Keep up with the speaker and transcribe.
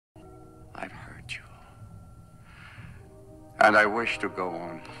And I wish to go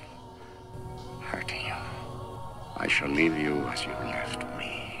on hurting you. I shall leave you as you left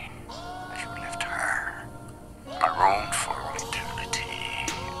me, as you left her, marooned for all eternity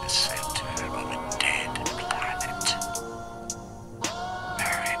in the center of a dead planet.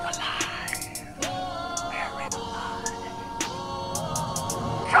 Buried alive, buried alive.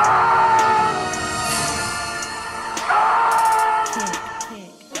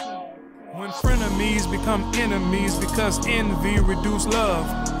 When frenemies become enemies because envy reduce love,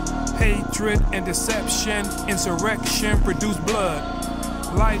 hatred and deception, insurrection produce blood.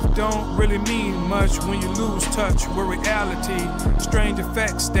 Life don't really mean much when you lose touch with reality. Strange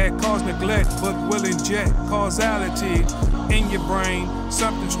effects that cause neglect but will inject causality in your brain.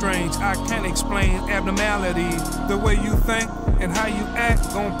 Something strange I can't explain, abnormality. The way you think and how you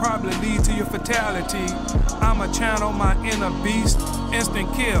act gon' probably lead to your fatality. I'ma channel my inner beast,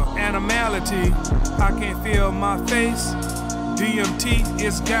 instant kill, animality. I can't feel my face, DMT,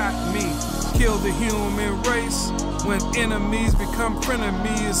 it's got me. Kill the human race. When enemies become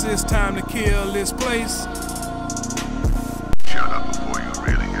frenemies, it's time to kill this place. Shut up before you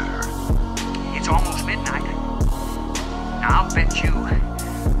really get hurt. It's almost midnight. Now I'll bet you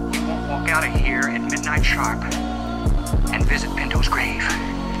won't walk out of here at midnight sharp and visit Pinto's grave.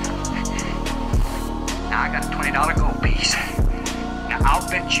 Now I got a $20 gold piece. Now I'll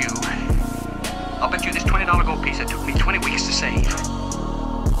bet you this $20 gold piece that took me 20 weeks to save,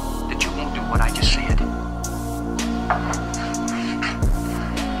 that you won't do what I just said. I'm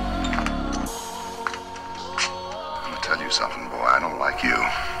gonna tell you something, boy. I don't like you.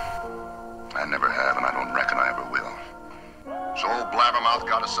 I never have, and I don't reckon I ever will. So old Blabbermouth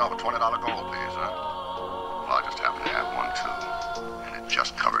got himself a $20 gold piece, huh? Well, I just happen to have one, too. And it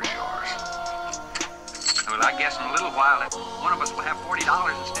just covers yours. Well, I guess in a little while, one of us will have $40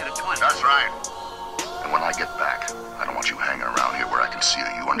 instead of 20. That's right. And when I get back, I don't want you hanging around here where I can see you.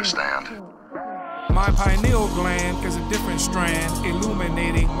 You understand? My pineal gland is a different strand,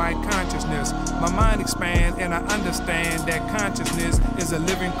 illuminating my consciousness. My mind expands and I understand that consciousness is a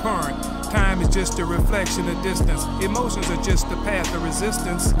living current. Time is just a reflection of distance. Emotions are just the path of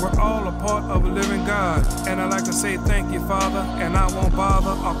resistance. We're all a part of a living God. And I like to say thank you, Father. And I won't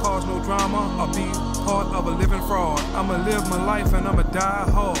bother or cause no drama or be part of a living fraud. I'ma live my life and I'ma die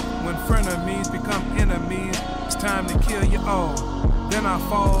hard. When frenemies become enemies, it's time to kill you all. Then I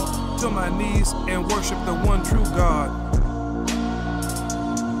fall to my knees and worship the one true God.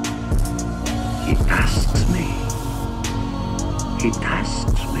 He tasks me. He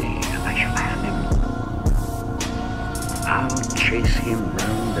tasks me, and I shall have him. I'll chase him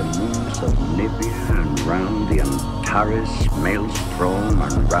round the moons of Nibia and round the Antares maelstrom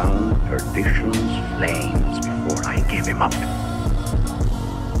and round perdition's flames before I give him up.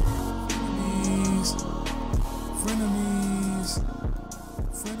 Frenemies, frenemies.